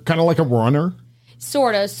here, kind of like a runner?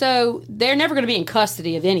 Sort of. So they're never going to be in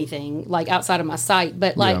custody of anything like outside of my site.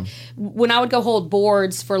 But like when I would go hold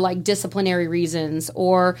boards for like disciplinary reasons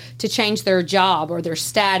or to change their job or their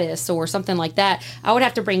status or something like that, I would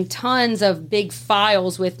have to bring tons of big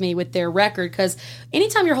files with me with their record. Because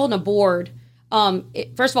anytime you're holding a board,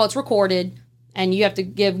 first of all, it's recorded and you have to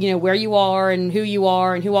give, where you are and who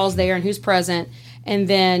all's there and who's present. And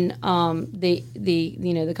then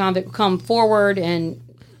the convict will come forward, and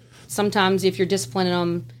sometimes if you're disciplining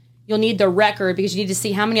them, you'll need the record because you need to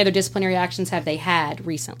see how many other disciplinary actions have they had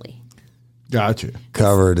recently. Gotcha.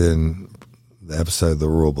 Covered in the episode of the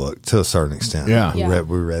rule book to a certain extent. Yeah.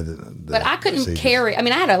 We read it. But I couldn't carry, I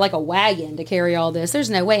had a wagon to carry all this.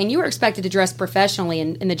 There's no way. And you were expected to dress professionally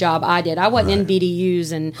in the job I did. I wasn't in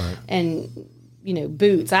BDUs and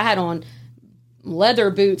boots. I had on leather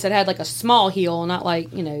boots that had like a small heel, not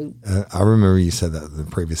like, I remember you said that in the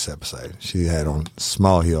previous episode. She had on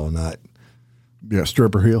small heel, not... Yeah,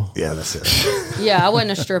 stripper heel. Yeah, that's it. Yeah, I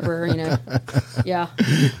wasn't a stripper, Yeah.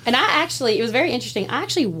 And it was very interesting. I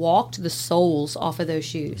actually walked the soles off of those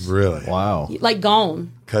shoes. Really? Wow. Like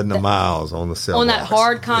gone. Cutting the miles on the cell on that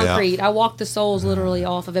hard concrete. Yeah. I walked the soles literally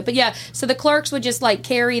off of it. But yeah, so the clerks would just like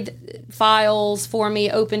carry files for me,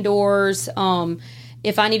 open doors.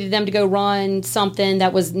 If I needed them to go run something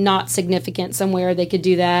that was not significant somewhere, they could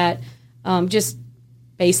do that. Just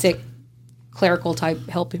basic clerical type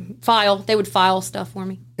helping. They would file stuff for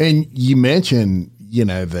me. And you mentioned,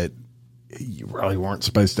 that you really weren't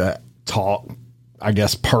supposed to talk, I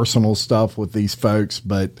guess, personal stuff with these folks,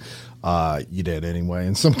 but you did anyway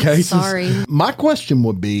in some cases. Sorry. My question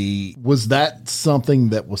would be, was that something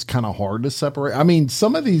that was kind of hard to separate?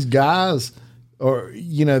 Some of these guys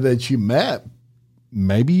that you met,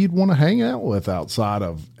 maybe you'd want to hang out with outside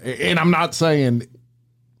of, and I'm not saying,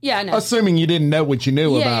 yeah, no. Assuming you didn't know what you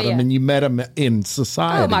knew about them and you met them in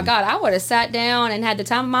society. Oh my God, I would have sat down and had the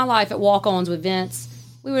time of my life at walk-ons with Vince.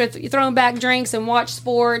 We would have thrown back drinks and watched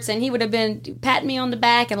sports, and he would have been patting me on the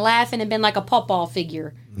back and laughing and been like a pawpaw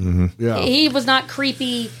figure. Mm-hmm. Yeah, he was not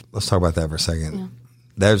creepy. Let's talk about that for a second. Yeah.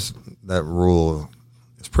 There's that rule.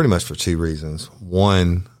 It's pretty much for two reasons.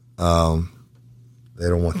 One, they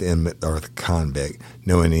don't want the inmate or the convict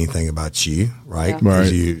knowing anything about you, right? Yeah. Right.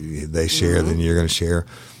 They share, then you're going to share.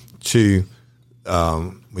 Two,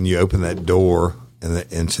 when you open that door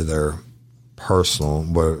into their personal,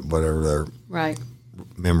 whatever their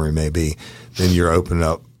memory may be, then you're opening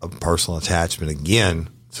up a personal attachment again.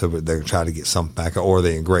 So they're going to try to get something back, or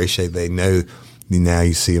they ingratiate. They know now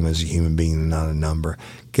you see them as a human being and not a number.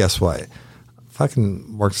 Guess what?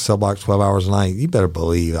 Fucking worked the cell block 12 hours a night. You better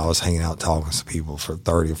believe I was hanging out talking to people for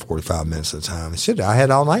 30 or 45 minutes at a time. Shit, I had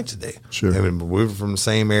all night today. Sure. We were from the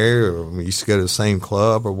same area, or we used to go to the same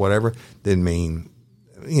club or whatever. Didn't mean,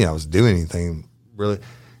 I was doing anything really.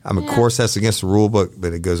 Of course, that's against the rule book,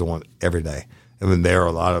 but it goes on every day. There are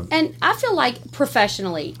a lot of... And I feel like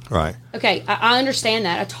professionally... Right. Okay, I understand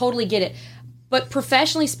that. I totally get it. But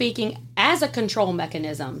professionally speaking, as a control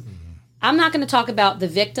mechanism... I'm not going to talk about the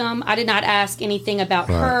victim. I did not ask anything about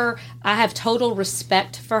her. I have total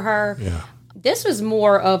respect for her. Yeah. This was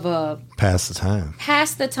more of a... Pass the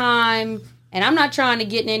time. And I'm not trying to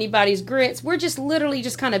get in anybody's grits. We're just literally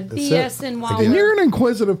just kind of BSing while and you're an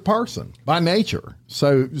inquisitive person by nature.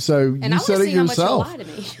 So you said it yourself.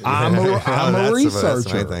 I'm a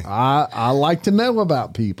researcher. I like to know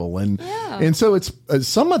about people. And so it's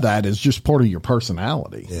some of that is just part of your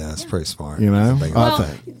personality. Yeah, it's pretty smart. I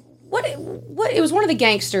think. What it was one of the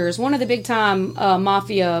gangsters, one of the big time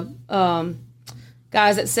mafia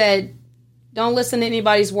guys that said, "Don't listen to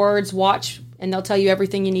anybody's words. Watch, and they'll tell you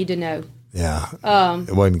everything you need to know." Yeah,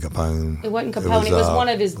 it wasn't Capone. It wasn't Capone. It was one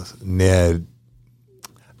of his Ned.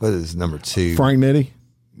 What is number 2? Frank Nitti.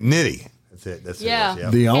 Nitti. That's it. That's yeah.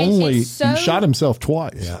 it. The only he shot himself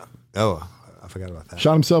twice. Yeah. Oh, I forgot about that.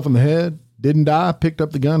 Shot himself in the head. Didn't die, picked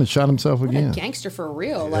up the gun and shot himself again. A gangster for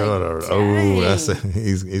real. He's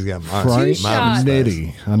got my Frank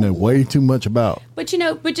Nitti. I know way too much about. But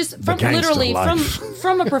just from literally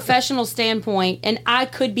from a professional standpoint, and I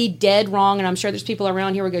could be dead wrong, and I'm sure there's people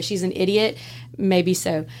around here who go, "She's an idiot." maybe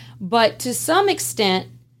so. But to some extent,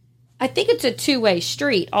 I think it's a two-way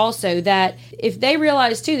street also, that if they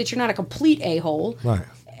realize too that you're not a complete a-hole, Right.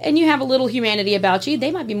 and you have a little humanity about you,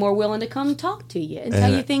 they might be more willing to come talk to you and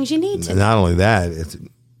tell you things you need to. Not only that, if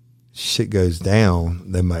shit goes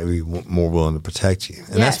down, they might be more willing to protect you.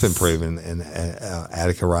 And that's been proven in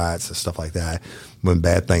Attica riots and stuff like that. When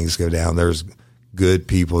bad things go down, there's good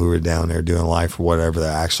people who are down there doing life or whatever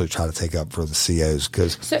that actually try to take up for the COs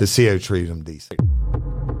because the CO treated them decent.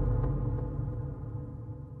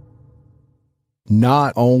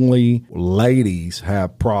 Not only ladies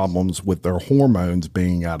have problems with their hormones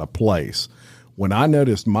being out of place. When I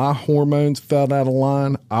noticed my hormones fell out of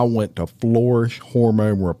line, I went to Flourish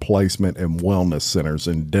Hormone Replacement and Wellness Centers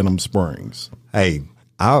in Denham Springs. Hey,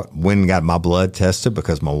 I went and got my blood tested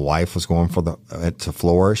because my wife was going for to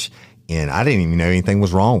Flourish, and I didn't even know anything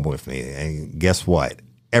was wrong with me. And guess what?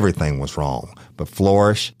 Everything was wrong. But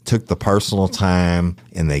Flourish took the personal time,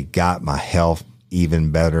 and they got my health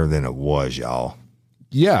even better than it was, y'all.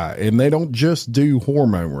 Yeah, and they don't just do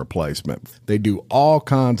hormone replacement. They do all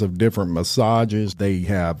kinds of different massages. They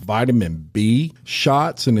have vitamin B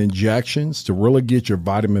shots and injections to really get your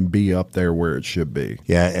vitamin B up there where it should be.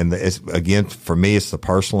 Yeah, and it's, again, for me, it's the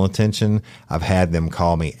personal attention. I've had them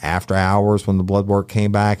call me after hours when the blood work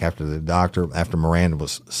came back, after Miranda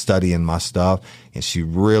was studying my stuff, and she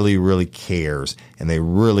really, really cares, and they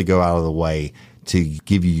really go out of the way to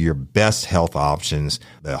give you your best health options.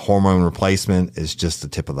 The hormone replacement is just the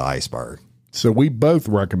tip of the iceberg. So we both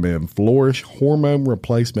recommend Flourish Hormone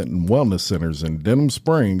Replacement and Wellness Centers in Denham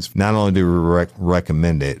Springs. Not only do we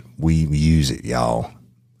recommend it, we use it, y'all.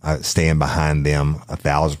 I stand behind them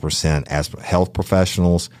 1,000% as health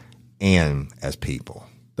professionals and as people.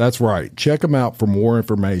 That's right. Check them out for more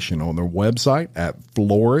information on their website at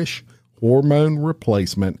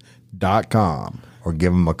flourishhormonereplacement.com. Or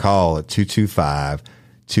give them a call at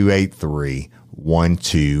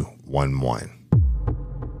 225-283-1211.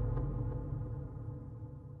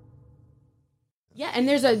 Yeah, and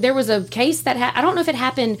there was a case that I don't know if it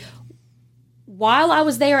happened while I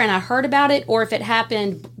was there and I heard about it, or if it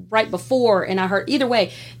happened right before and I heard. Either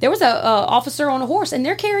way, there was a officer on a horse, and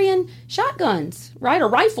they're carrying shotguns, right, or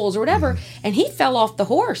rifles or whatever, and he fell off the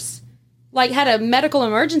horse. Like, had a medical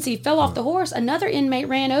emergency, fell off the horse. Another inmate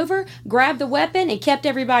ran over, grabbed the weapon, and kept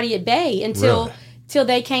everybody at bay until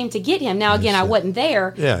they came to get him. Now, again, I wasn't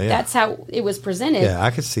there. Yeah. That's how it was presented. Yeah,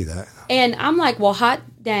 I could see that. And I'm like, well, hot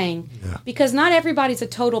dang. Yeah. Because not everybody's a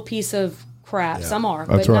total piece of crap. Yeah. Some are.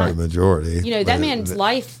 That's but right. Not, the majority. You know, that man's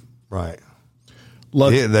life. Right.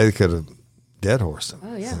 Yeah, they could have dead horsed him.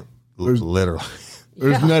 Oh, yeah. Literally.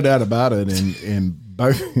 There's no doubt about it. And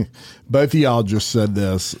both of y'all just said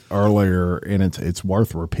this earlier, and it's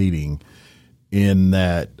worth repeating, in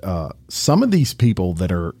that some of these people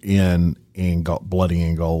that are in bloody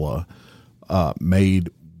Angola made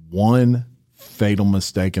one fatal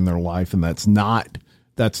mistake in their life, and that's not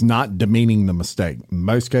demeaning the mistake. In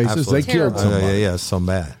most cases, Absolutely. they killed somebody. Yeah, it's so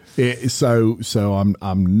bad. So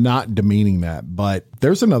I'm not demeaning that, but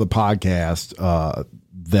there's another podcast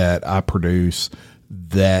that I produce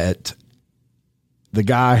that the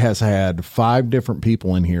guy has had 5 different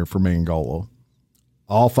people in here from Angola.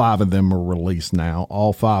 All 5 of them are released now.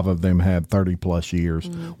 All 5 of them had 30 plus years.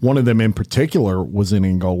 Mm-hmm. One of them in particular was in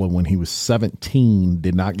Angola when he was 17,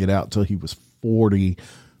 did not get out till he was 40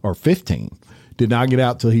 or 15. Did not get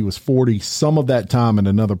out till he was 40, some of that time in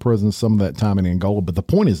another prison, some of that time in Angola. But the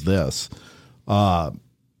point is this,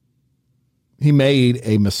 he made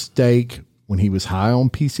a mistake when he was high on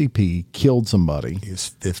PCP, killed somebody. He was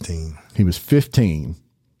 15. He was 15,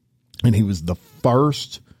 and he was the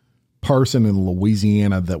first person in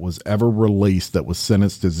Louisiana that was ever released that was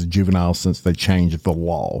sentenced as a juvenile since they changed the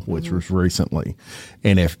law, which was recently.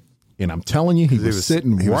 And I'm telling you, he was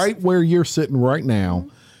sitting right where you're sitting right now,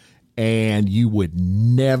 and you would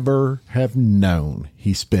never have known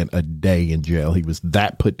he spent a day in jail. He was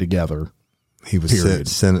that put together. He was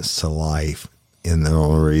sentenced to life. And the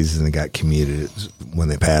only reason it got commuted is when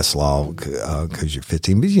they passed law because you're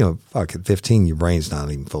 15. But, at 15, your brain's not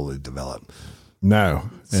even fully developed. No.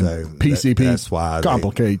 And so PCP that's why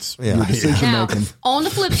complicates your decision making. On the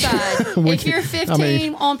flip side, if you're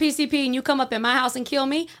 15 on PCP and you come up in my house and kill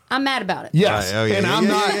me, I'm mad about it. Yes. Right. And I'm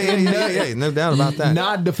not, no doubt about that.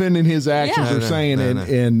 Not defending his actions or saying it.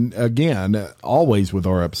 And again, always with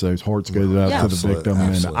our episodes, hearts goes out to the victim.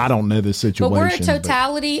 And I don't know the situation. But we're a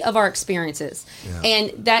totality of our experiences. Yeah.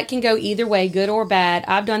 And that can go either way, good or bad.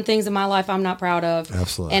 I've done things in my life I'm not proud of.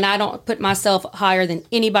 Absolutely. And I don't put myself higher than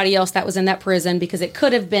anybody else that was in that prison because it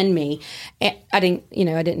could have have been me. And I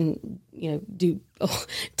didn't do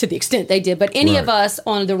to the extent they did, but any of us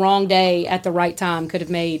on the wrong day at the right time could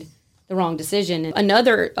have made the wrong decision. And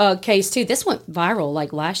another case too, this went viral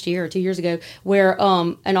like last year or 2 years ago, where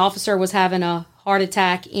an officer was having a heart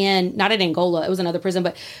attack not in Angola, it was another prison,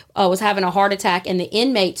 but was having a heart attack, and the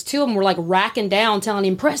inmates, 2 of them were like racking down, telling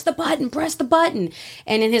him, press the button.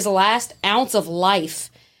 And in his last ounce of life,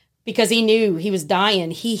 because he knew he was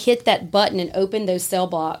dying, he hit that button and opened those cell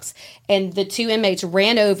blocks. And the 2 inmates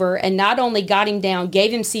ran over and not only got him down,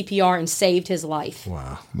 gave him CPR and saved his life.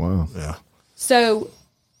 Wow. Yeah. So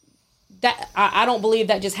that I don't believe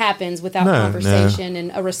that just happens without conversation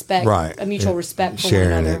and a respect, a mutual respect for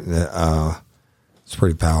sharing one another. It's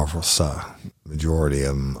pretty powerful stuff. Majority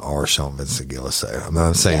of them are Sean Vincent Gillis. So I'm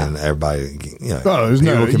not saying everybody, there's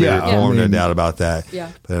people can be reformed, no doubt about that.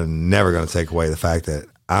 Yeah. But I'm never going to take away the fact that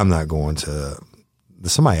I'm not going to.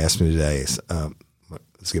 Somebody asked me today,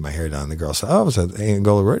 let's get my hair done. The girl said, I was at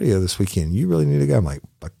Angola Rodeo this weekend. You really need to go. I'm like,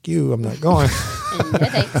 fuck you. I'm not going. No,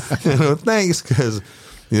 thanks. Thanks, because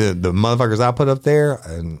the motherfuckers I put up there,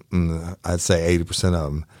 and I'd say 80%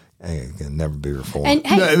 of them can never be reformed. And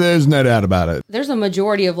hey, there's no doubt about it. there's a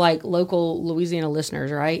majority of like local Louisiana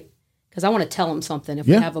listeners, right? Because I want to tell them something if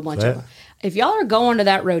we have a bunch of them. If y'all are going to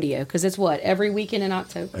that rodeo, because it's every weekend in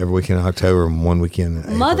October? Every weekend in October and one weekend in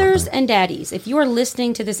April. Mothers and daddies, if you are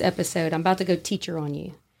listening to this episode, I'm about to go teacher on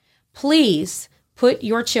you. Please put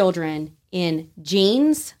your children in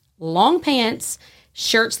jeans, long pants,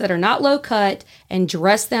 shirts that are not low cut, and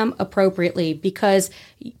dress them appropriately, because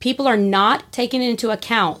people are not taking into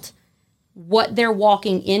account what they're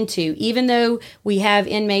walking into. Even though we have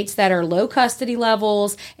inmates that are low custody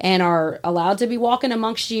levels and are allowed to be walking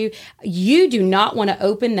amongst you, you do not want to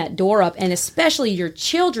open that door up, and especially your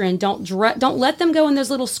children. Don't let them go in those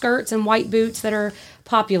little skirts and white boots that are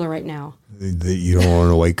popular right now. You don't want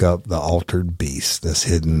to wake up the altered beast that's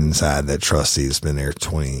hidden inside that trustee that's been there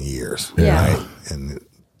 20 years, right? And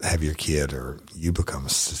have your kid or you become a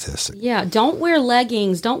statistic. Yeah, don't wear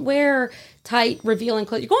leggings. Don't wear tight, revealing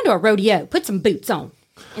clothes. You're going to a rodeo. Put some boots on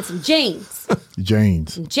and some jeans.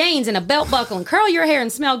 Jeans and a belt buckle, and curl your hair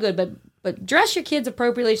and smell good, but dress your kids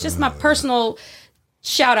appropriately. It's just my personal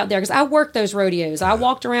shout out there, because I worked those rodeos. I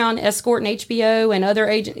walked around escorting HBO and other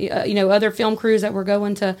other film crews that were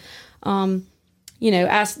going to,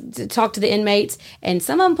 ask to talk to the inmates, and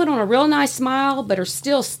some of them put on a real nice smile, but are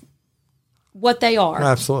still what they are.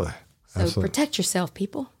 Absolutely. So protect yourself,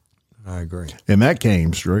 people. I agree. And that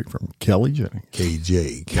came straight from Kelly J.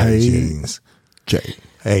 KJ James. J.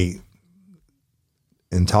 Hey,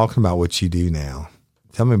 in talking about what you do now,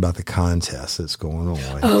 tell me about the contest that's going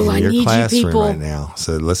on in your classroom right now.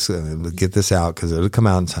 So let's get this out, because it'll come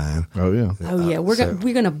out in time. Oh yeah.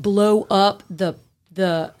 We're gonna blow up the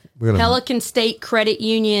Pelican State Credit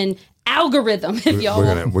Union algorithm. If y'all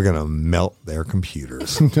we're gonna melt their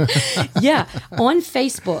computers. Yeah, on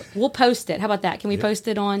Facebook, we'll post it. How about that? Can we post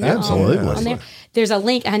it on? Absolutely. On there. There's a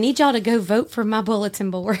link. I need y'all to go vote for my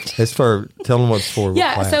bulletin board. It's for, tell them what's for.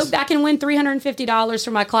 Yeah, class. so I can win $350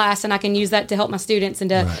 for my class, and I can use that to help my students and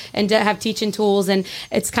to have teaching tools. And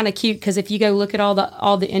it's kind of cute, because if you go look at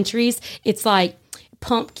all the entries, it's like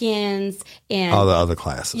pumpkins and all the other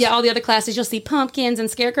classes. Yeah, all the other classes. You'll see pumpkins and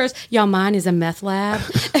scarecrows. Y'all, mine is a meth lab.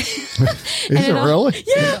 Is it really?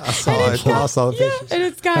 Yeah. I saw the pictures. And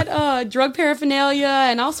it's got drug paraphernalia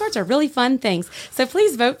and all sorts of really fun things. So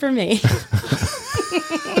please vote for me.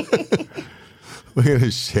 We're going to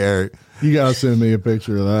share it. You got to send me a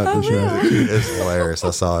picture of that to show. It's hilarious. I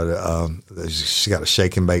saw it. She got a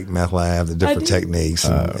shake and bake meth lab, the different techniques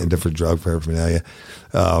and different drug paraphernalia.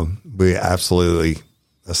 We absolutely,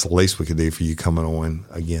 that's the least we could do for you coming on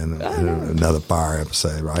again in another fire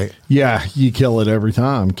episode, right? Yeah, you kill it every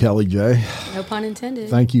time, Kelly J. No pun intended.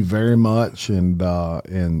 Thank you very much, and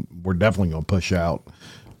we're definitely going to push out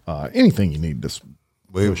anything you need to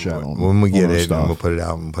push out on. When we get it, and we'll put it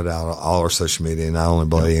out and put out all our social media, not only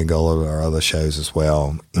Bloody Angola, but our other shows as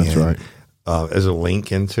well. That's right. Is there a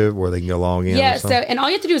link into it where they can go log in? Yeah, and all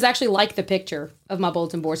you have to do is actually like the picture of my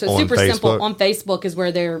bulletin board. So it's super simple. On Facebook is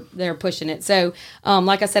where they're pushing it. So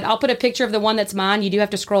like I said, I'll put a picture of the one that's mine. You do have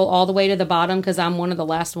to scroll all the way to the bottom, because I'm one of the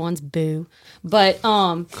last ones. Boo. But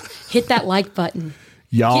hit that like button.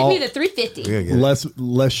 Y'all, give me the 350.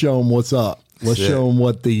 Let's show them what's up. Let's show them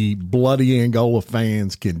what the Bloody Angola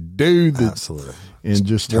fans can do. Absolutely. And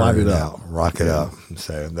just light it up. Rock it up.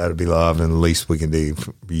 So that'll be love, and the least we can do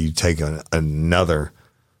for you take another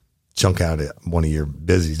chunk out of one of your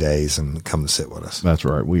busy days and come and sit with us. That's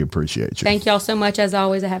right. We appreciate you. Thank y'all so much. As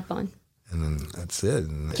always, I had fun. And then that's it.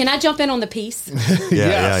 Can I jump in on the piece?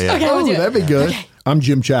 Yeah. Okay, that'd be good. Okay. I'm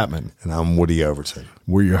Jim Chapman. And I'm Woody Overton.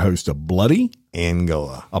 We're your host of Bloody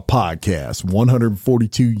Angola, a podcast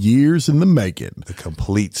 142 years in the making. The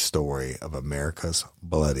complete story of America's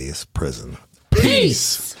bloodiest prison.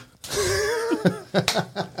 Peace.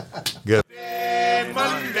 Good.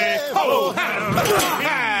 Monday, hold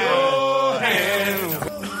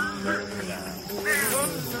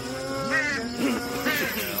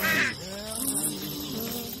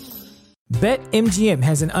BetMGM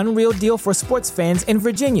has an unreal deal for sports fans in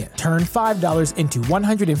Virginia. Turn $5 into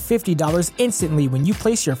 $150 instantly when you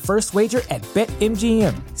place your first wager at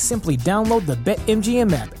BetMGM. Simply download the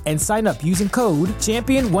BetMGM app and sign up using code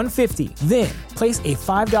Champion150. Then, place a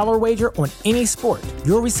 $5 wager on any sport.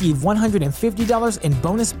 You'll receive $150 in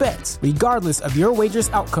bonus bets, regardless of your wager's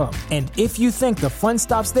outcome. And if you think the fun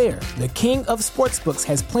stops there, the king of sportsbooks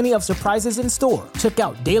has plenty of surprises in store. Check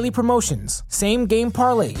out daily promotions, same-game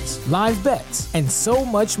parlays, live bets, and so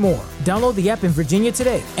much more. Download the app in Virginia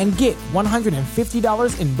today and get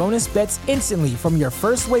 $150 in bonus bets instantly from your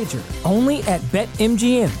first wager. Only at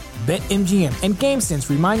BetMGM. BetMGM and GameSense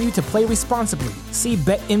remind you to play responsibly. See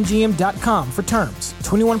BetMGM.com for terms.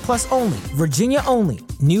 21 plus only. Virginia only.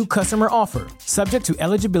 New customer offer. Subject to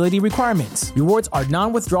eligibility requirements. Rewards are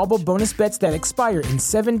non-withdrawable bonus bets that expire in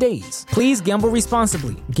 7 days. Please gamble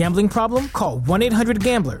responsibly. Gambling problem? Call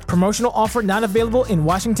 1-800-GAMBLER. Promotional offer not available in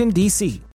Washington, D.C.